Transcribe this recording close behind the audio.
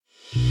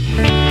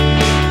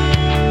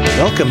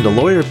Welcome to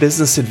Lawyer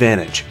Business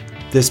Advantage.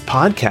 This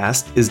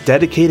podcast is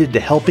dedicated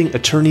to helping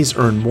attorneys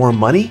earn more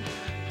money,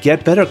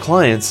 get better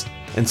clients,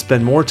 and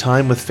spend more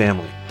time with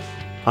family.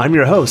 I'm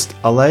your host,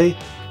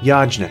 Alay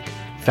Yajnik,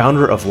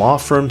 founder of Law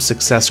Firm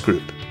Success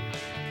Group.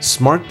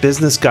 Smart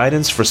business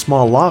guidance for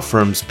small law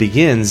firms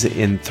begins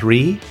in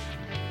 3,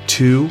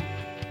 2,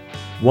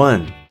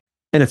 1.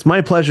 And it's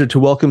my pleasure to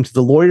welcome to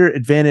the Lawyer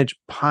Advantage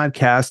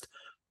podcast,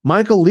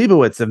 Michael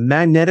Leibowitz of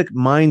Magnetic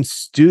Mind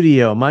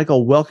Studio.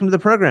 Michael, welcome to the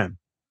program.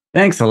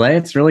 Thanks, Alay.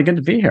 It's really good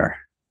to be here.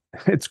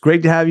 It's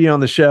great to have you on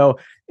the show.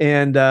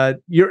 And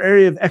your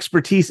area of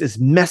expertise is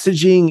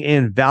messaging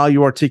and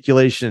value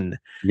articulation.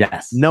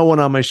 Yes. No one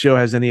on my show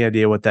has any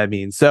idea what that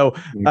means. So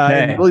in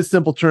really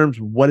simple terms,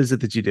 what is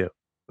it that you do?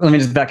 Let me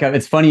just back up.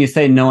 It's funny you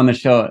say no one on the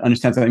show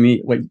understands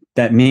what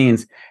that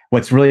means.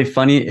 What's really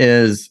funny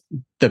is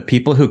the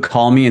people who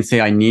call me and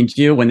say, I need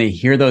you, when they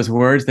hear those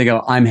words, they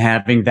go, I'm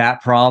having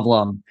that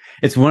problem.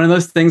 It's one of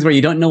those things where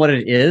you don't know what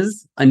it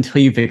is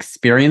until you've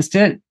experienced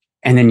it.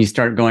 And then you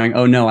start going,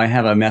 oh no, I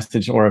have a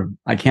message or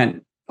I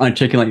can't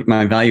articulate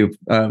my value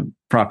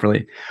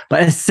properly.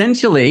 But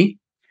essentially,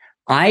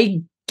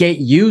 I get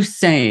you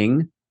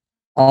saying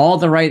all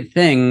the right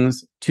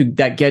things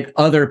that get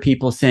other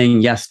people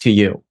saying yes to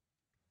you.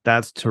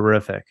 That's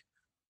terrific.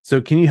 So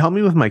can you help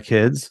me with my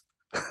kids?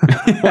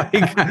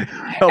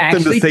 Help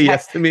them to say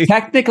yes to me?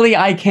 Technically,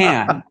 I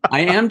can. I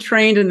am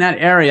trained in that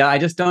area. I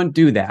just don't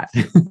do that.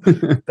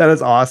 That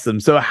is awesome.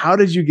 So how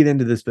did you get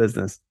into this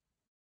business?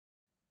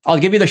 I'll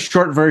give you the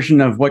short version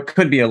of what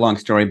could be a long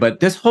story, but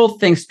this whole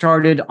thing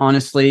started,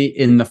 honestly,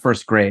 in the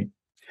first grade.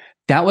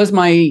 That was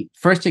my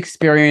first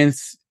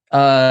experience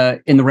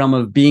in the realm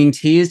of being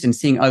teased and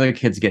seeing other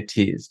kids get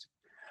teased.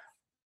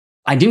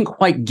 I didn't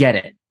quite get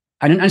it.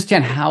 I didn't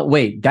understand how,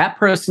 that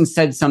person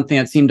said something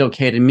that seemed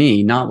okay to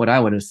me, not what I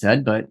would have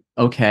said, but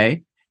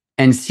okay.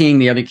 And seeing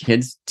the other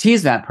kids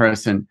tease that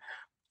person,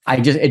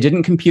 it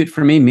didn't compute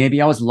for me.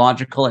 Maybe I was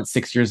logical at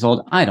 6 years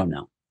old. I don't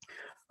know.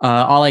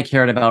 All I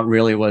cared about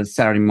really was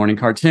Saturday morning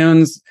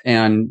cartoons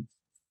and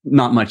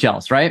not much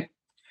else, right?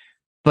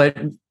 But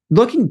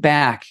looking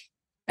back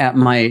at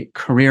my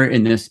career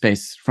in this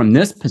space from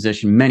this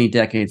position many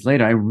decades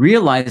later, I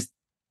realized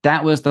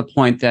that was the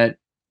point that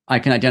I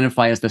can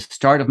identify as the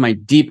start of my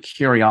deep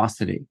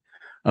curiosity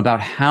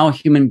about how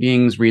human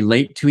beings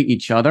relate to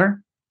each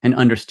other and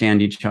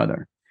understand each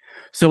other.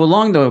 So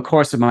along the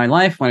course of my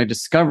life, when I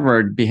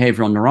discovered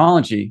behavioral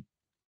neurology,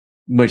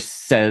 which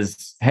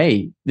says,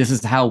 hey, this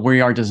is how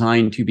we are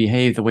designed to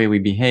behave the way we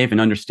behave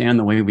and understand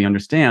the way we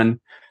understand,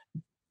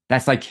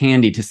 that's like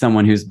candy to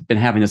someone who's been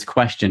having this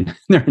question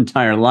their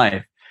entire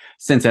life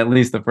since at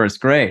least the first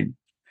grade.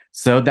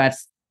 So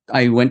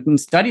I went and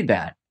studied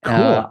that.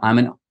 Cool. I'm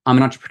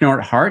an entrepreneur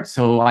at heart,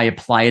 so I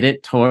applied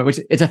it which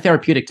it's a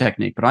therapeutic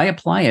technique, but I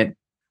apply it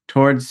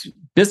towards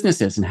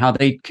businesses and how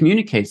they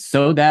communicate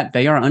so that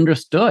they are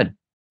understood.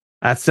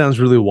 That sounds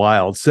really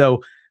wild.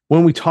 So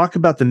when we talk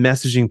about the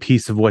messaging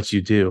piece of what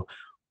you do,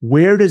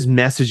 where does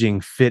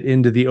messaging fit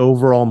into the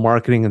overall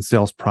marketing and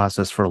sales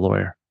process for a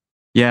lawyer?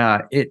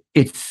 Yeah,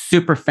 it's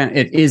super.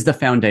 It is the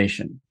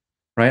foundation,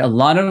 right? A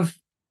lot of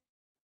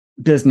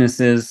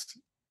businesses,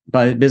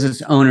 but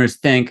business owners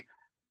think,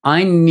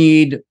 I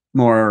need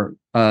more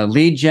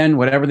lead gen,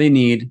 whatever they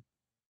need,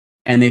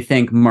 and they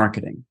think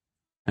marketing.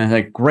 And I'm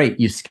like, great,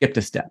 you skipped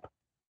a step,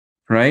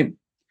 right?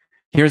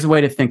 Here's a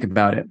way to think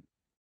about it.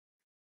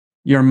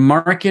 Your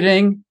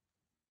marketing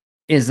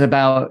is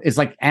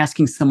like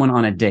asking someone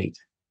on a date,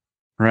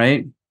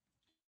 right?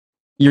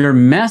 Your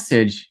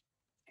message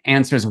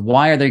answers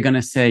why are they going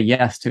to say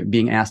yes to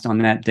being asked on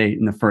that date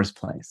in the first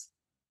place.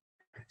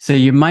 So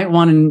you might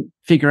want to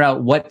figure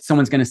out what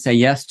someone's going to say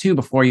yes to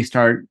before you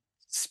start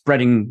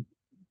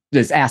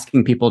just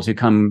asking people to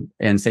come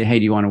and say, hey,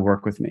 do you want to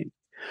work with me?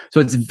 So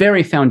it's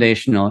very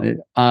foundational.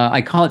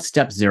 I call it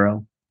step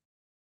 0.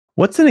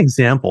 What's an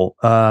example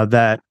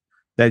that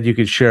you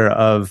could share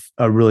of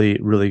a really,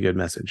 really good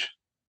message?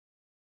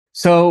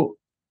 So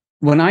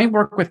when I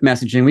work with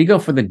messaging, we go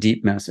for the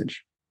deep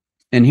message.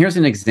 And here's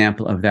an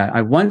example of that.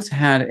 I once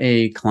had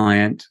a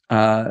client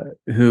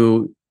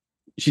who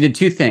she did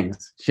 2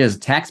 things. She has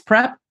tax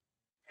prep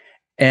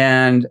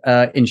and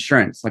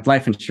insurance, like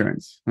life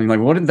insurance. I'm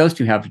like, what did those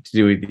 2 have to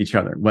do with each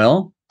other?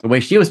 Well, the way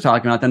she was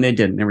talking about them, they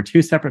didn't. They were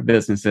 2 separate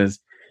businesses.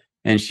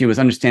 And she was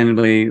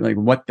understandably like,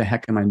 what the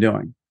heck am I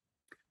doing?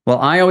 Well,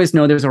 I always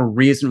know there's a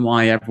reason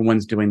why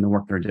everyone's doing the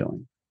work they're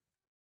doing.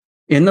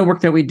 In the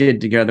work that we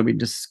did together, we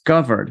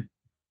discovered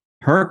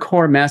her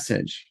core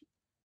message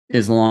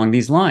is along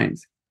these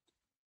lines.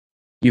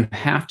 You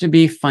have to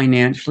be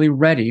financially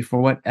ready for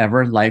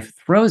whatever life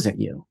throws at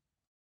you,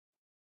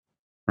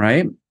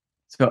 right?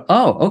 So,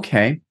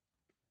 okay.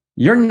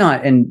 You're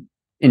not an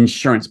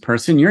insurance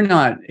person. You're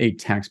not a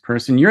tax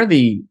person. You're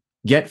the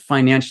get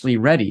financially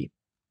ready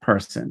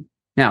person.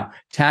 Now,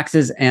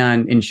 taxes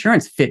and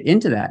insurance fit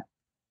into that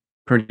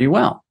pretty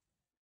well.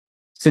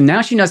 So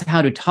now she knows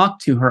how to talk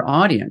to her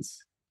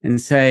audience and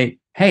say,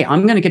 hey,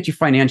 I'm going to get you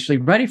financially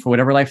ready for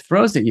whatever life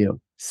throws at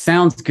you.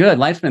 Sounds good.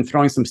 Life's been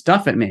throwing some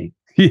stuff at me.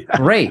 Yeah.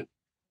 Great.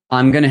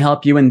 I'm going to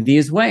help you in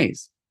these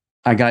ways.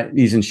 I got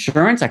these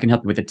insurance. I can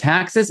help you with the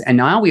taxes. And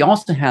now we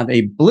also have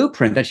a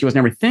blueprint that she was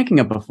never thinking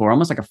of before,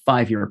 almost like a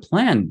 5-year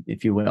plan,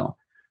 if you will,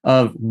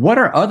 of what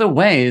are other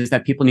ways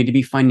that people need to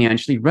be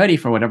financially ready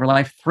for whatever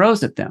life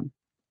throws at them.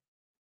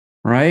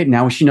 Right?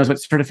 Now she knows what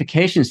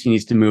certifications she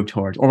needs to move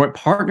towards or what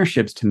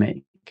partnerships to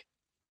make.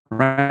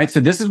 Right?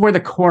 So this is where the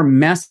core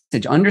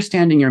message,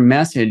 understanding your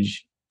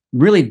message,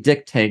 really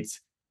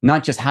dictates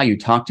not just how you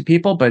talk to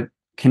people, but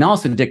can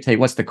also dictate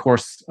what's the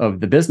course of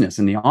the business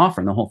and the offer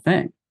and the whole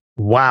thing.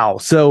 Wow.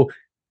 So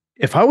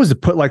if I was to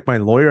put like my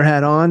lawyer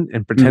hat on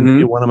and pretend to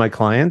be one of my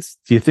clients,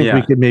 do you think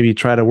we could maybe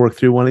try to work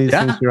through one of these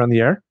things here on the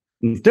air?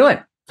 Let's do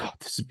it. Oh,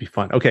 this would be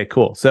fun. Okay,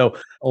 cool. So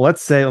let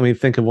me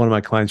think of one of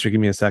my clients here. Give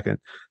me a second.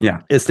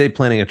 Yeah. Estate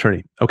planning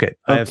attorney. Okay.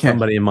 I have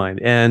somebody in mind.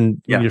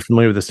 And you're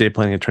familiar with estate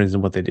planning attorneys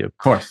and what they do. Of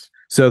course.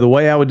 So the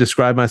way I would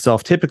describe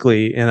myself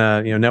typically in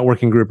a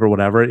networking group or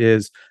whatever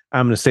is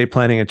I'm an estate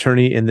planning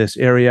attorney in this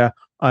area.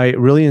 I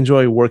really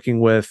enjoy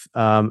working with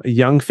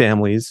young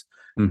families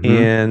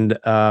and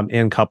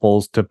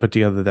couples to put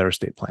together their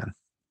estate plan.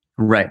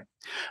 Right.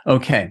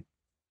 Okay.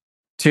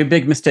 2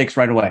 big mistakes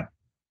right away.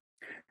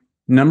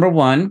 Number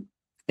 1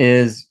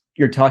 is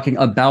you're talking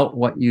about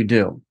what you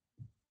do,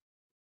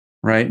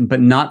 right? But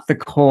not the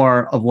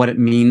core of what it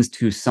means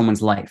to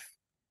someone's life.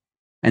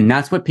 And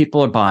that's what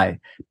people are buy.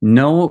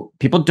 No,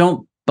 people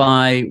don't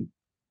buy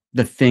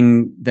the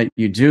thing that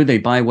you do. They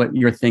buy what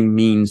your thing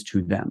means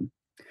to them.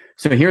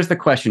 So here's the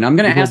question. I'm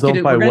going to ask you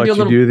to... Buy what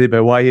you do, they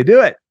buy why you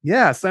do it.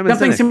 Yeah, Simon Sinek.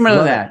 Something similar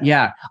to that,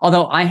 yeah.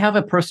 Although I have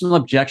a personal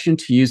objection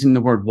to using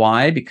the word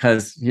why,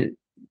 because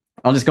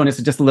I'll just go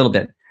into just a little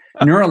bit.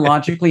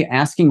 Neurologically,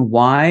 asking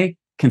why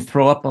can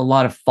throw up a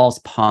lot of false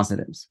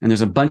positives. And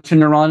there's a bunch of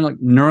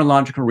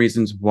neurological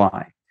reasons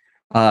why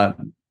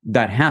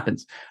that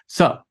happens.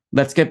 So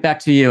let's get back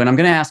to you. And I'm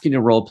going to ask you to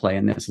role play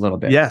in this a little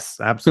bit. Yes,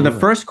 absolutely. So the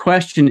first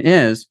question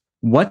is,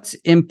 what's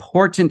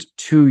important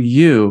to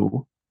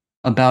you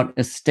about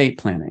estate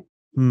planning?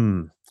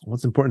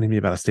 What's important to me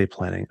about estate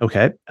planning?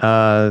 Okay.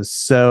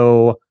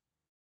 So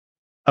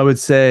I would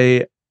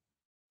say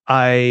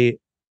I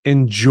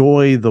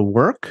enjoy the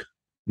work.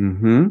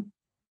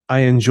 I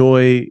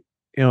enjoy,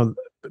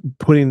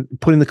 putting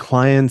the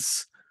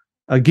clients,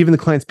 giving the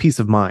clients peace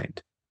of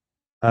mind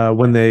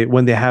when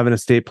they have an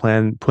estate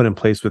plan put in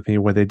place with me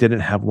where they didn't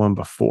have one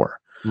before.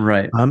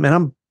 Right. And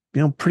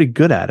I'm pretty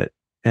good at it.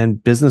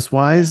 And business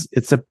wise,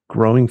 it's a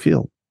growing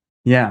field.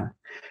 Yeah.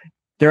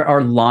 There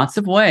are lots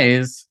of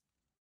ways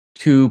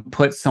to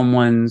put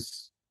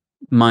someone's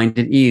mind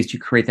at ease, to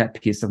create that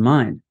peace of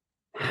mind.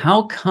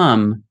 How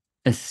come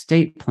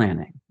estate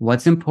planning?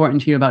 What's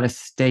important to you about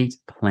estate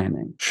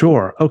planning?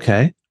 Sure.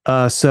 Okay.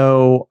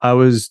 So I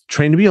was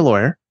trained to be a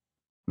lawyer.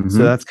 So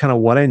that's kind of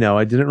what I know.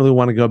 I didn't really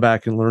want to go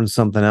back and learn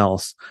something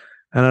else.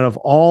 And out of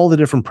all the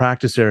different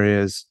practice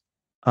areas,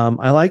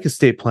 I like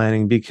estate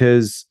planning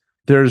because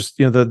there's,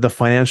 the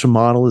financial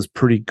model is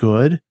pretty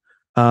good.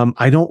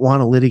 I don't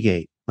want to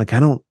litigate. Like I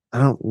don't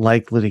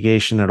like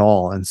litigation at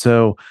all. And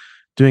so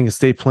doing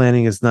estate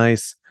planning is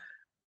nice.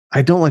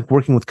 I don't like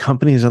working with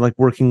companies. I like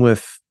working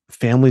with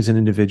families and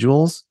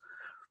individuals.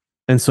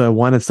 And so I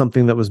wanted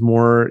something that was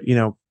more,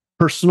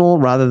 personal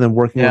rather than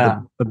working with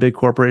a big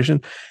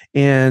corporation.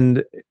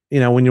 And,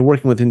 when you're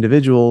working with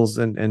individuals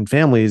and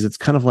families, it's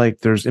kind of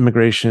like there's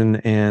immigration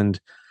and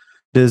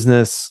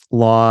business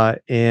law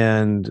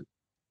and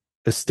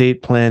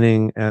estate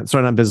planning,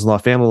 not business law,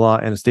 family law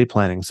and estate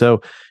planning.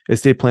 So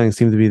estate planning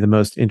seemed to be the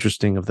most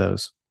interesting of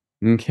those.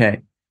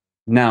 Okay.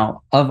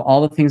 Now, of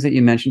all the things that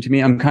you mentioned to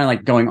me, I'm kind of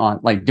like going on,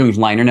 like doing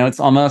liner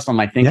notes almost on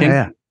my thinking.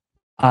 Yeah.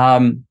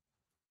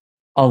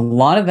 A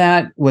lot of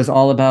that was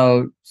all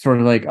about sort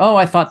of like, oh,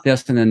 I thought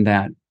this and then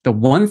that. The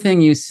one thing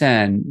you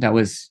said that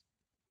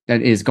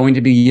is going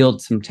to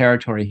yield some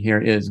territory here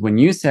is when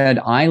you said,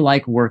 I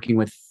like working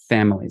with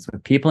families,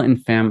 with people in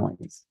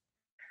families.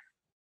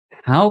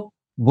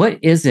 What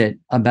is it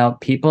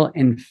about people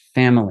in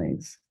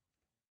families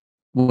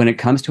when it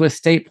comes to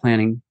estate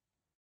planning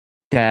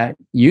that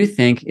you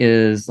think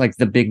is like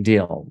the big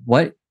deal?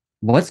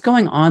 What's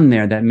going on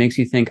there that makes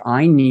you think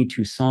I need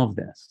to solve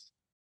this?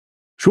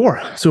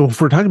 Sure. So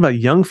if we're talking about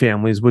young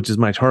families, which is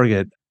my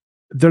target,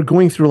 they're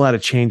going through a lot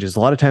of changes. A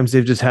lot of times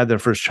they've just had their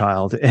first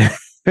child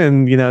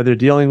and they're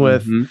dealing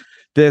with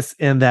this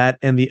and that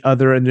and the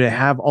other, and they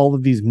have all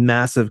of these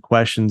massive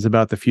questions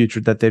about the future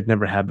that they've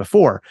never had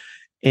before.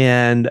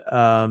 And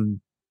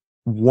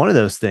one of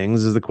those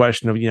things is the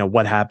question of,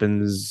 what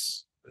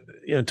happens,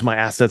 to my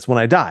assets when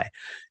I die.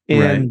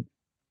 And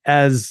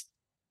as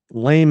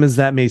lame as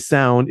that may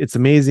sound, it's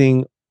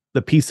amazing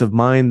the peace of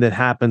mind that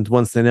happens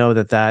once they know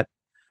that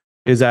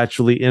is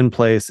actually in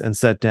place and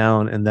set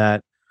down, and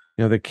that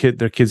their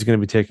kids are going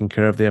to be taken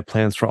care of. They have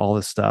plans for all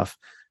this stuff,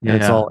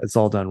 and it's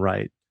all done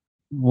right.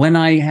 When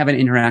I have an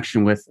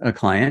interaction with a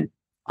client,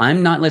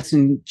 I'm not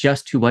listening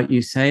just to what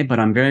you say, but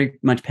I'm very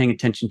much paying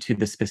attention to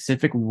the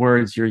specific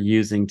words you're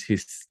using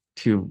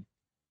to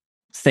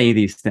say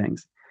these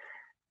things.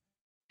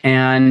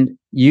 And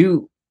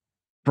you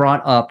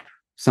brought up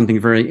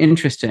something very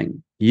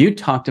interesting. You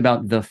talked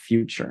about the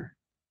future.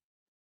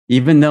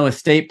 Even though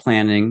estate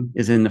planning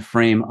is in the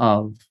frame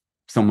of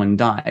someone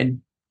died,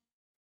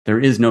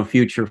 there is no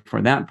future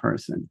for that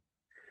person.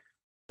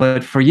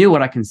 But for you,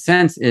 what I can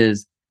sense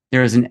is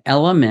there is an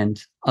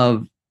element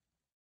of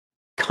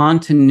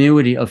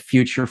continuity of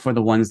future for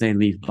the ones they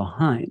leave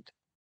behind.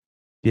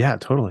 Yeah,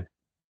 totally.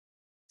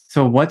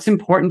 So what's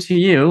important to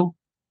you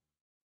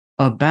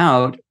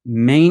about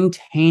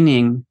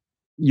maintaining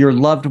your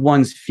loved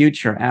one's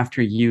future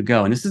after you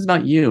go? And this is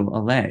about you,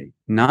 Alay,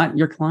 not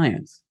your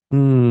clients.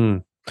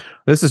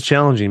 This is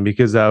challenging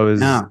because I was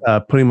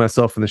putting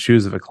myself in the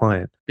shoes of a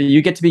client. But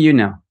you get to be you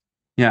now.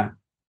 Yeah.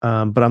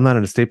 But I'm not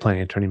an estate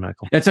planning attorney,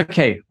 Michael. That's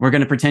okay. We're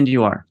going to pretend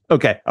you are.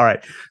 Okay. All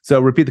right.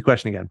 So repeat the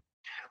question again.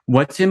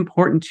 What's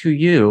important to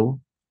you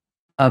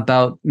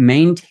about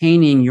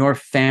maintaining your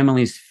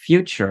family's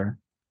future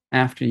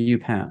after you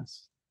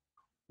pass?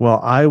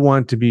 Well, I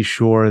want to be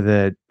sure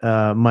that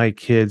my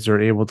kids are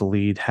able to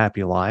lead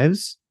happy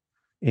lives.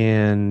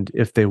 And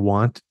if they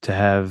want to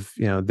have,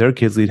 their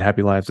kids lead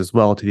happy lives as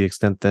well, to the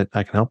extent that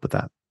I can help with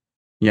that.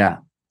 Yeah.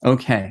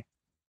 Okay.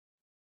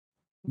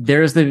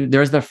 There's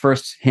the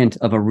first hint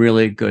of a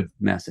really good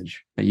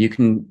message that you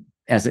can,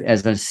 as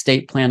an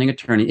estate planning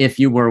attorney, if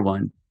you were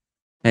one,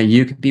 that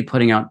you could be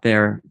putting out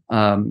there. We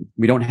have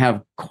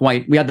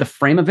the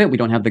frame of it. We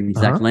don't have the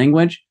exact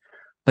language,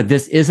 but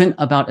this isn't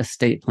about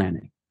estate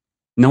planning.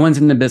 No one's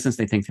in the business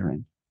they think they're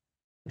in.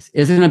 This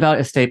isn't about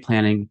estate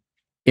planning.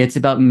 It's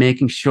about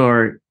making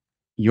sure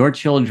your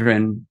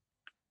children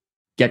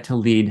get to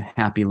lead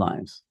happy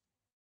lives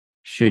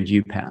should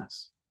you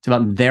pass. It's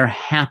about their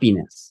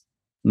happiness,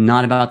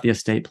 not about the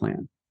estate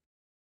plan.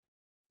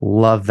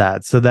 Love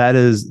that. So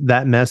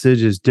that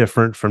message is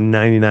different from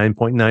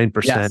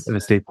 99.9% of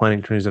estate planning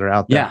attorneys that are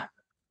out there. Yeah.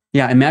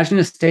 Yeah. Imagine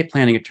an estate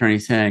planning attorney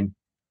saying,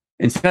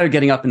 instead of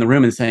getting up in the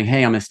room and saying,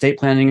 hey, I'm an estate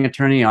planning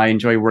attorney, I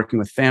enjoy working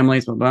with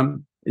families, blah, blah, blah.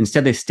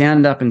 Instead, they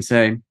stand up and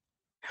say,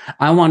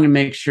 I want to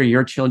make sure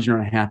your children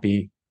are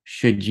happy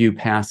should you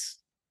pass,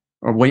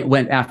 or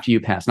when after you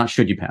pass, not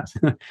should you pass.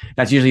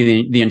 That's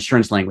usually the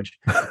insurance language.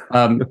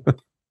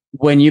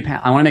 When you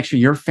pass, I want to make sure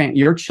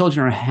your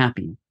children are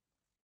happy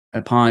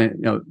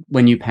upon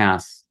when you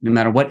pass, no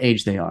matter what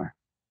age they are.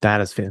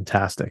 That is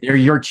fantastic. They're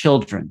your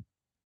children.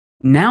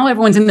 Now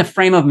everyone's in the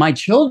frame of my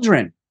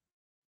children,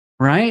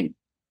 right?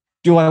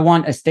 Do I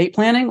want estate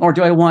planning or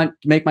do I want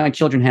to make my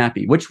children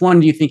happy? Which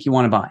one do you think you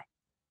want to buy?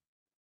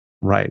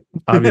 Right.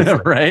 Obviously,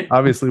 right.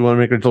 Obviously, we want to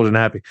make our children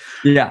happy.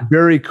 Yeah.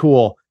 Very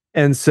cool.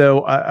 And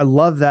so I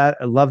love that.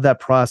 I love that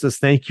process.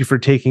 Thank you for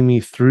taking me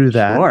through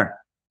that. Sure.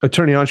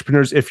 Attorney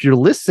entrepreneurs, if you're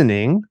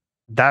listening,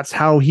 that's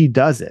how he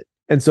does it.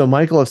 And so,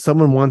 Michael, if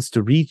someone wants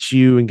to reach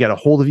you and get a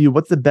hold of you,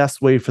 what's the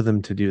best way for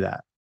them to do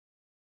that?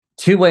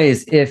 Two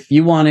ways. If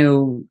you want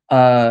to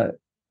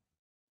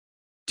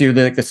do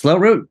the slow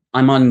route,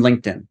 I'm on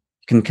LinkedIn.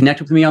 You can connect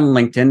with me on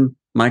LinkedIn.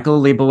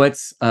 Michael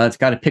Leibowitz. It's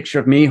got a picture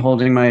of me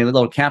holding my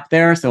little cap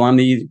there. So I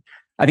think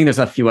there's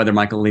a few other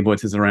Michael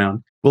Leibowitzes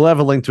around. We'll have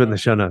a link to it in the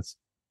show notes.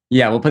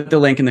 Yeah, we'll put the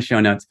link in the show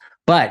notes.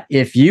 But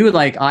if you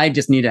I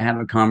just need to have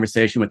a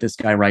conversation with this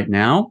guy right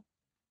now,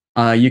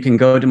 you can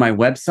go to my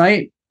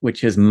website,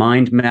 which is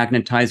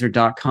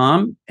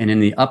mindmagnetizer.com. And in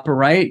the upper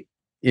right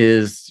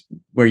is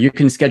where you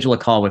can schedule a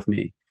call with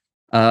me.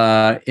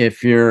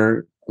 If you're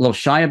a little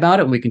shy about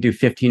it, we can do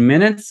 15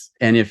 minutes.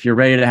 And if you're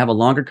ready to have a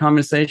longer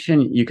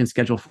conversation, you can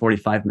schedule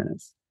 45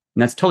 minutes.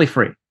 And that's totally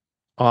free.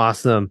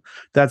 Awesome.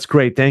 That's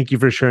great. Thank you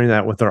for sharing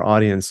that with our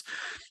audience.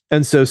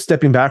 And so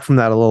stepping back from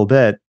that a little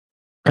bit,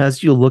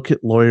 as you look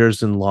at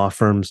lawyers and law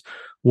firms,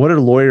 what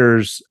are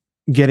lawyers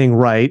getting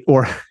right?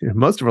 Or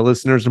most of our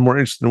listeners are more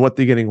interested in what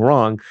they're getting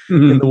wrong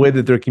in the way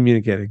that they're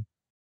communicating.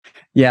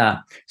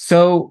 Yeah.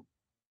 So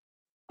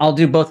I'll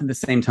do both at the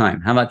same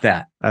time. How about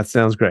that? That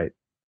sounds great.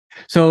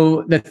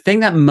 So the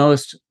thing that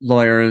most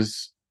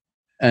lawyers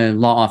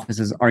and law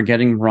offices are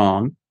getting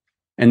wrong,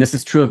 and this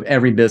is true of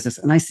every business,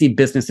 and I see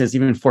businesses,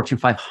 even Fortune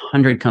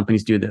 500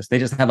 companies do this. They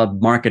just have a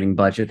marketing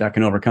budget that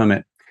can overcome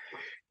it.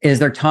 Is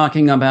they're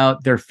talking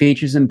about their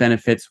features and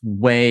benefits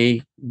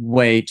way,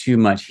 way too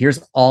much. Here's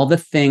all the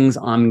things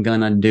I'm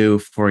going to do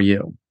for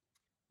you.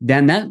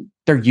 Then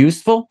they're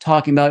useful,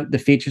 talking about the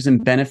features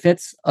and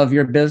benefits of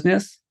your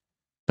business.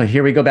 But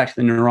here we go back to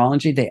the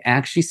neurology. They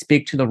actually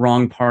speak to the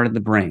wrong part of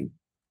the brain.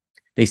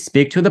 They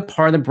speak to the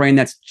part of the brain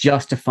that's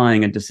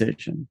justifying a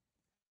decision.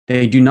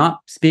 They do not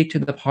speak to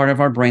the part of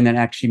our brain that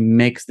actually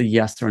makes the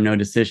yes or no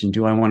decision.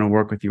 Do I want to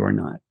work with you or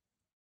not?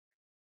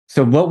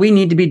 So what we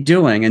need to be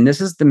doing, and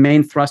this is the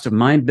main thrust of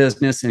my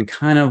business and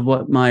kind of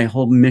what my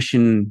whole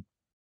mission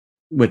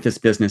with this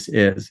business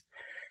is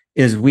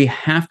we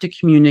have to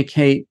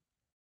communicate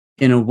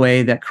in a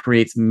way that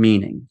creates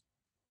meaning.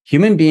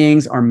 Human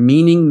beings are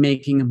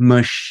meaning-making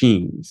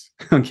machines.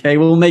 Okay,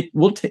 we'll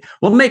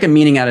make a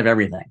meaning out of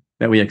everything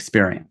that we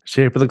experience.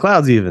 Shape of the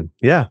clouds, even.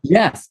 Yeah.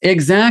 Yes,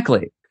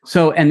 exactly.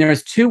 So, and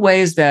there's two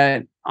ways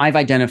that I've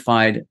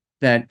identified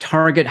that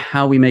target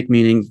how we make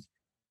meaning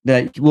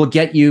that will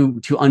get you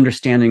to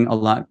understanding a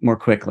lot more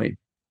quickly.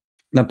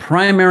 The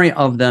primary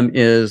of them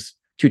is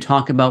to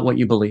talk about what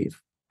you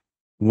believe.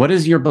 What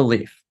is your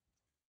belief?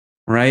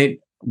 Right?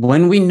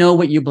 when we know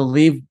what you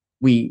believe,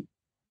 we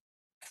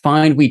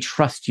find we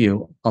trust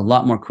you a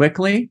lot more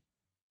quickly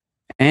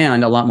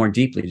and a lot more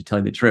deeply, to tell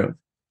you the truth.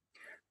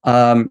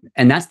 And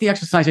that's the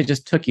exercise I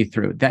just took you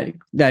through.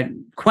 That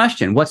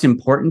question, what's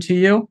important to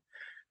you,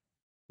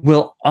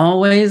 will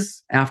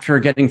always, after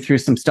getting through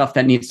some stuff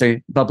that needs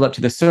to bubble up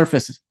to the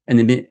surface in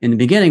the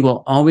beginning,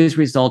 will always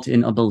result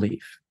in a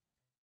belief.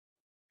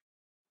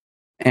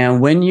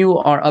 And when you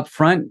are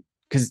upfront,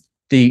 because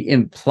the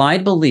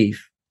implied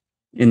belief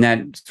in that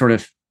sort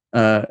of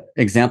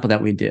example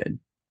that we did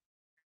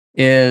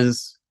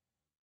is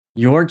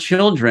your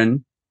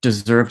children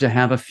deserve to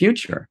have a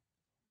future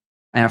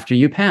after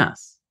you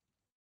pass,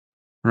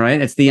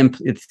 right? It's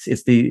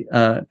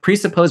the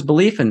presupposed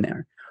belief in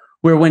there,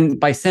 where when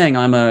by saying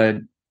I'm a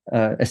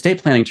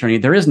estate planning attorney,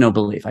 there is no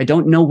belief. I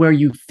don't know where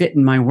you fit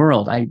in my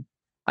world. I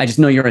just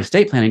know you're an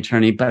estate planning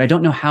attorney, but I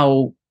don't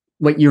know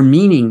what your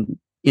meaning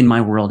in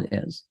my world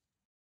is.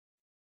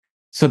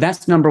 So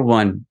that's number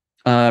one.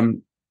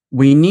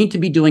 We need to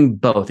be doing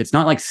both. It's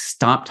not like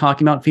stop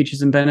talking about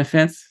features and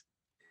benefits.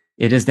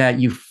 It is that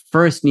you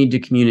first need to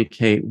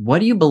communicate, what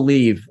do you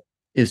believe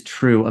is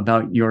true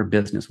about your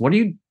business? What do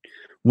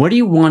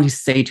you want to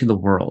say to the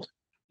world?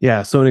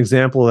 Yeah. So an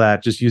example of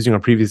that, just using our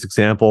previous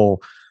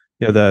example,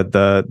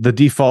 the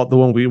default, the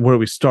one where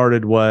we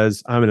started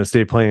was, I'm an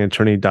estate planning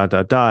attorney, ...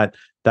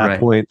 That right.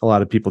 Point, a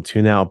lot of people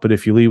tune out. But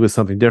if you lead with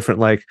something different,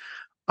 like,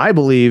 I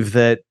believe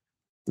that,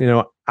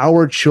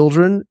 our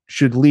children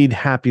should lead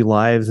happy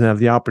lives and have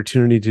the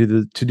opportunity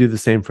to do the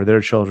same for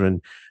their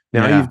children.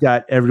 Now you've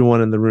got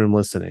everyone in the room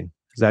listening.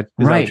 Is that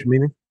what you're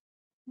meaning?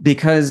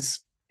 Because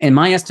in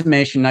my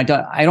estimation, I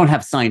don't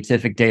have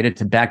scientific data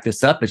to back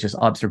this up. It's just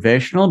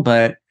observational,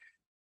 but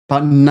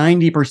about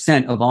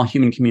 90% of all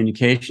human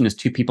communication is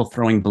two people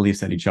throwing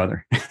beliefs at each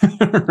other,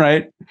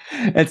 right?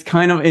 It's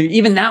kind of,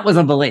 even that was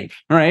a belief,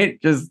 right?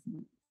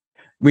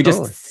 We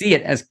just see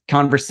it as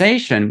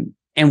conversation,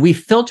 and we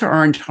filter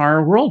our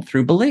entire world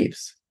through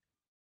beliefs.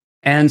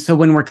 And so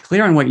when we're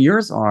clear on what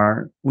yours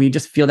are, we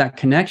just feel that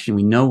connection.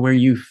 We know where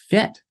you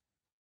fit.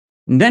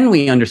 And then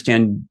we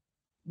understand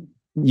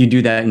you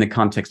do that in the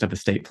context of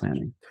estate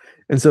planning.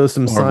 And so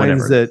some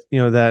signs that,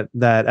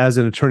 that as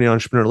an attorney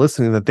entrepreneur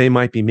listening, that they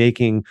might be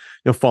making,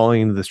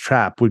 falling into this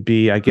trap would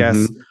be, I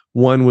guess,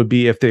 one would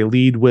be if they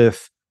lead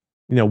with,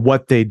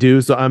 what they do.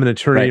 So I'm an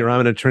attorney, or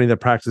I'm an attorney that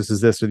practices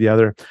this or the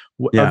other.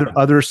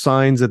 Other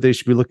signs that they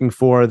should be looking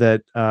for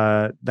that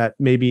that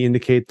maybe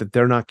indicate that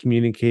they're not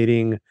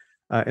communicating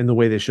in the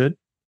way they should?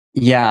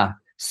 Yeah.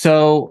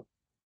 So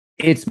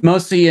it's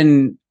mostly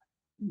in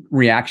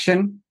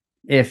reaction.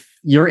 If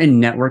you're in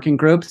networking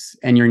groups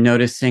and you're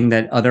noticing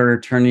that other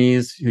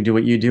attorneys who do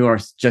what you do are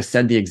just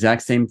said the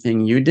exact same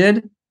thing you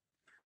did,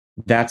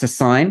 that's a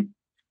sign.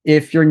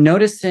 If you're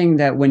noticing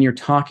that when you're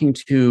talking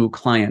to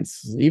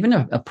clients, even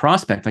a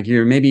prospect, like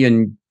you're maybe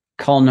in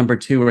call number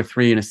 2 or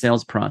 3 in a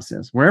sales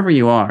process, wherever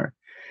you are,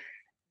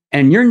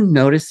 and you're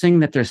noticing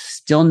that they're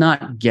still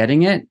not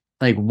getting it,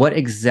 like what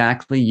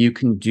exactly you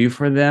can do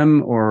for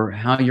them or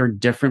how you're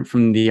different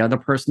from the other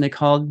person they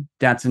called,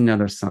 that's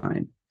another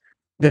sign.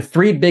 The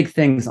 3 big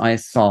things I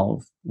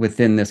solve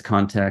within this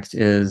context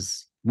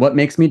is, what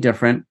makes me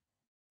different?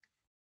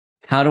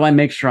 How do I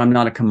make sure I'm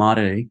not a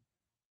commodity,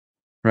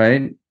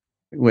 right?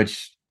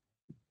 Which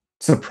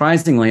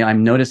surprisingly,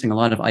 I'm noticing a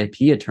lot of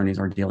IP attorneys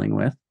are dealing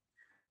with.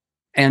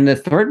 And the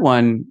third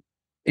one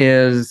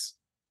is,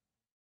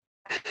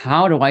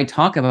 how do I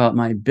talk about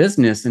my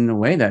business in a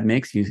way that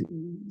makes you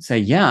say,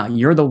 yeah,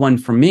 you're the one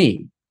for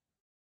me,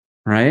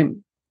 right?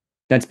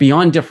 That's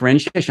beyond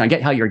differentiation. I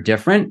get how you're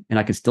different and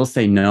I can still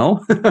say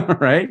no,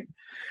 right?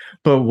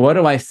 But what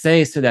do I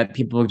say so that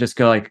people just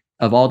go like,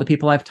 of all the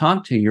people I've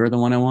talked to, you're the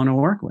one I want to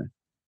work with?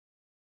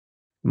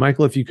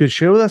 Michael, if you could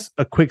share with us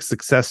a quick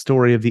success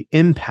story of the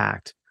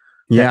impact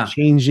that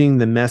changing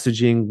the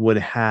messaging would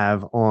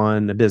have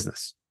on a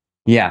business.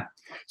 Yeah.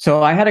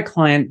 So I had a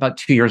client about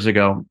 2 years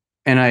ago,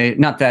 and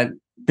not that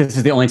this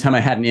is the only time I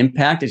had an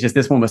impact. It's just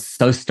this one was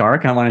so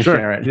stark. I want to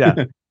share it.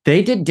 Yeah.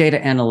 They did data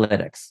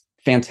analytics.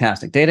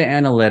 Fantastic. Data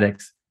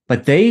analytics.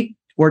 But they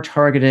were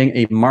targeting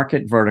a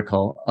market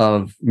vertical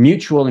of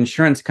mutual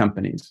insurance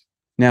companies.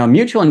 Now,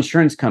 mutual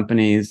insurance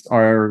companies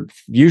are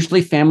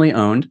usually family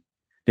owned.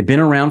 They've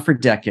been around for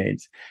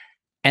decades,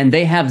 and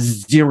they have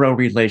zero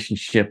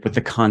relationship with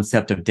the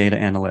concept of data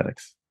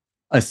analytics,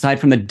 aside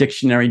from the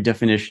dictionary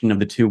definition of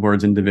the 2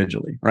 words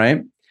individually,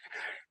 right?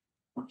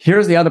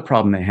 Here's the other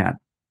problem they had.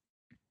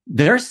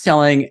 They're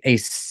selling a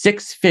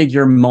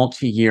 6-figure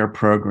multi-year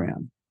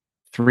program,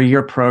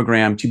 3-year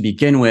program to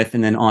begin with,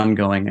 and then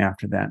ongoing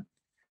after that.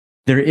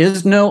 There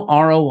is no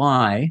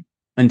ROI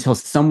until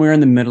somewhere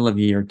in the middle of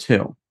year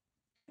 2.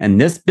 And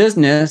this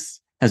business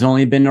has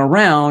only been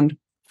around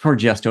for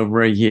just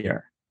over a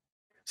year.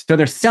 So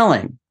they're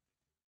selling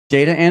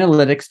data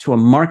analytics to a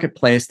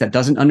marketplace that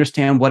doesn't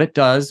understand what it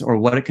does or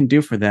what it can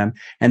do for them.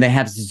 And they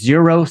have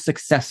zero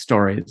success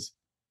stories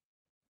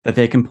that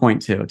they can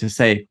point to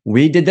say,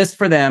 we did this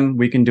for them,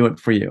 we can do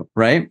it for you,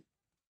 right?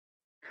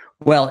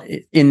 Well,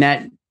 in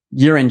that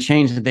year and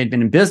change that they'd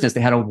been in business, they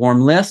had a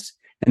warm list.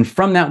 And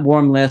from that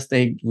warm list,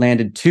 they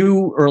landed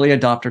 2 early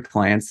adopter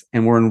clients,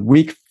 and we're in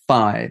week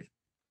 5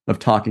 of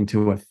talking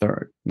to a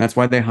third. And that's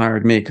why they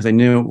hired me, because they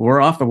knew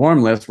we're off the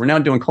warm list. We're now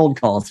doing cold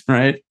calls,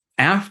 right?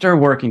 After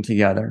working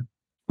together,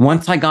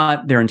 once I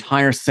got their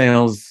entire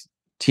sales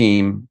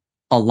team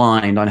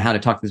aligned on how to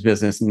talk to this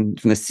business, and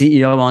from the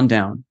CEO on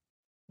down,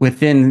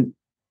 within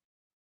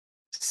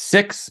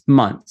 6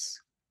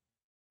 months,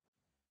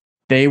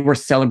 they were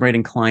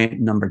celebrating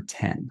client number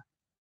 10.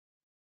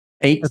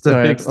 That's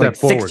a big step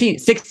forward.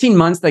 16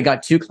 months, they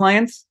got 2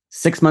 clients.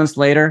 6 months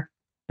later,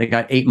 they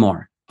got 8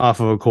 more. Off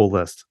of a cold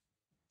list.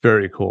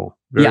 Very cool.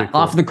 Very cool.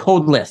 Off the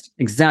cold list.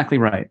 Exactly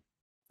right.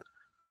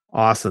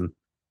 Awesome.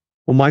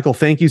 Well, Michael,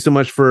 thank you so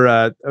much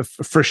for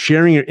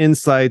sharing your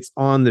insights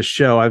on the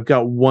show. I've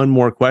got one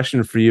more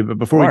question for you, but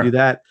before we do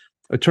that,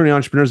 attorney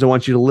entrepreneurs, I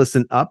want you to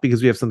listen up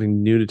because we have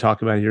something new to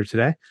talk about here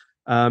today.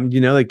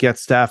 You know that Get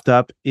Staffed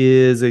Up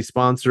is a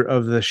sponsor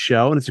of the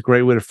show, and it's a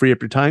great way to free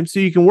up your time so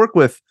you can work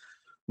with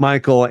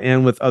Michael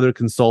and with other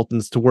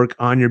consultants to work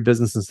on your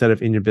business instead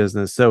of in your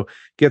business. So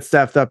Get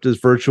Staffed Up does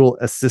virtual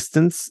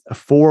assistance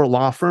for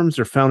law firms.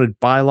 They're founded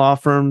by law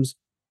firms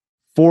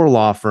for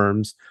law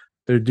firms.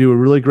 They do a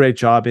really great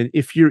job. And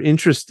if you're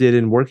interested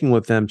in working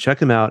with them, check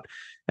them out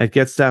at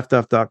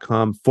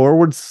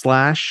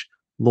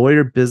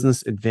getstaffedup.com/lawyer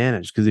business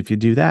advantage. Because if you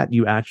do that,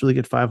 you actually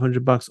get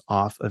 $500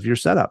 off of your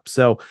setup.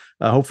 So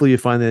hopefully you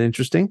find that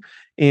interesting.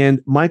 And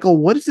Michael,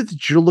 what is it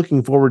that you're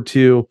looking forward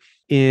to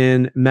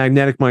in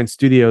Magnetic Mind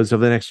Studios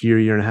over the next year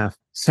and a half?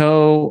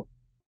 So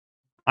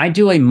I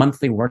do a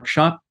monthly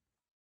workshop,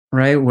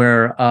 right,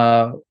 where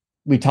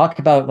we talk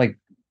about like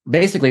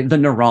basically the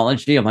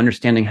neurology of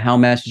understanding how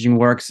messaging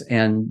works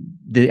and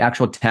the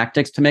actual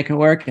tactics to make it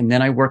work. And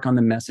then I work on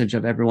the message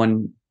of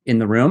everyone in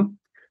the room.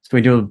 So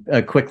we do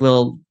a quick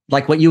little,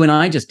 like what you and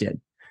I just did,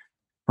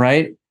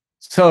 right?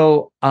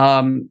 So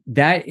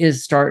that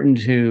is starting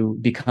to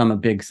become a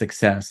big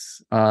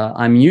success.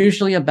 I'm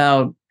usually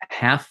about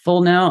half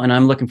full now, and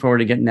I'm looking forward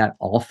to getting that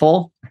all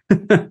full.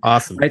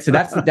 Awesome. Right. So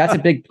that's a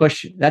big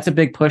push. That's a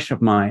big push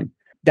of mine.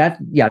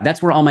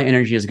 That's where all my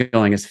energy is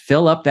going, is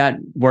fill up that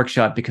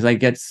workshop, because I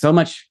get so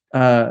much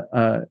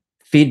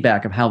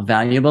feedback of how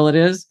valuable it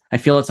is. I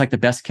feel it's like the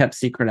best kept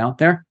secret out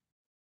there.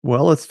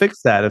 Well, let's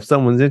fix that. If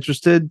someone's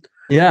interested,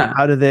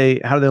 how do they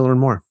learn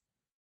more?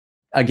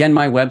 Again,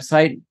 my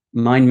website,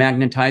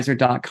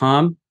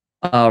 mindmagnetizer.com.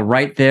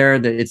 Right there,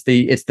 it's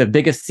the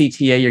biggest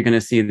CTA you're going to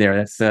see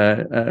there.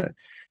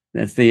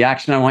 That's the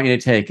action I want you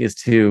to take, is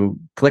to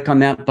click on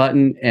that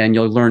button, and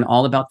you'll learn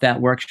all about that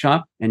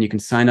workshop, and you can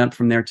sign up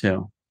from there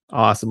too.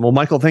 Awesome. Well,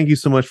 Michael, thank you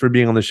so much for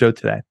being on the show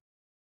today.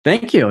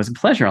 Thank you. It was a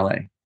pleasure, LA.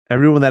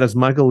 Everyone, that is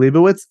Michael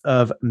Leibowitz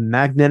of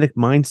Magnetic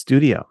Mind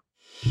Studio.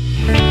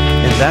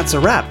 And that's a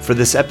wrap for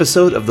this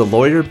episode of the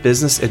Lawyer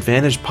Business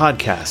Advantage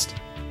podcast.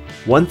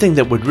 One thing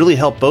that would really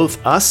help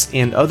both us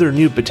and other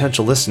new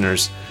potential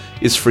listeners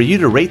is for you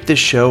to rate this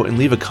show and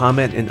leave a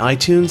comment in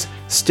iTunes,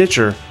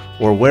 Stitcher,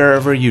 or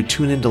wherever you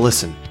tune in to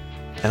listen.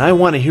 And I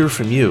want to hear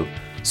from you,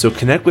 so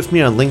connect with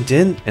me on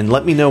LinkedIn and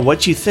let me know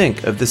what you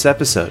think of this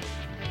episode.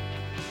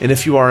 And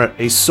if you are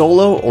a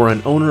solo or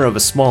an owner of a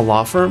small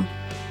law firm,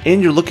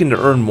 and you're looking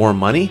to earn more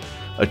money,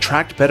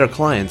 attract better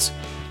clients,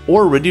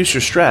 or reduce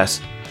your stress,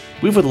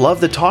 we would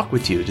love to talk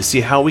with you to see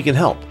how we can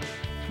help.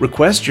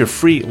 Request your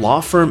free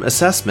law firm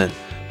assessment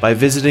by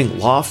visiting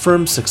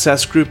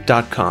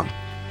lawfirmsuccessgroup.com.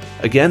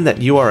 Again, that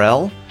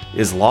URL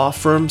is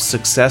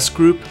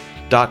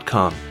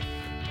lawfirmsuccessgroup.com.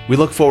 We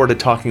look forward to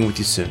talking with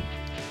you soon.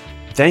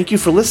 Thank you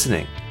for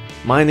listening.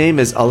 My name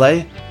is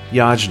Ale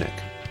Yajnik.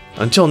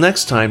 Until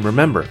next time,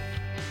 remember,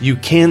 you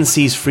can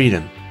seize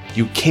freedom.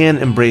 You can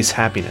embrace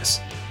happiness.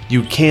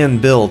 You can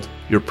build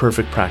your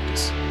perfect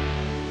practice.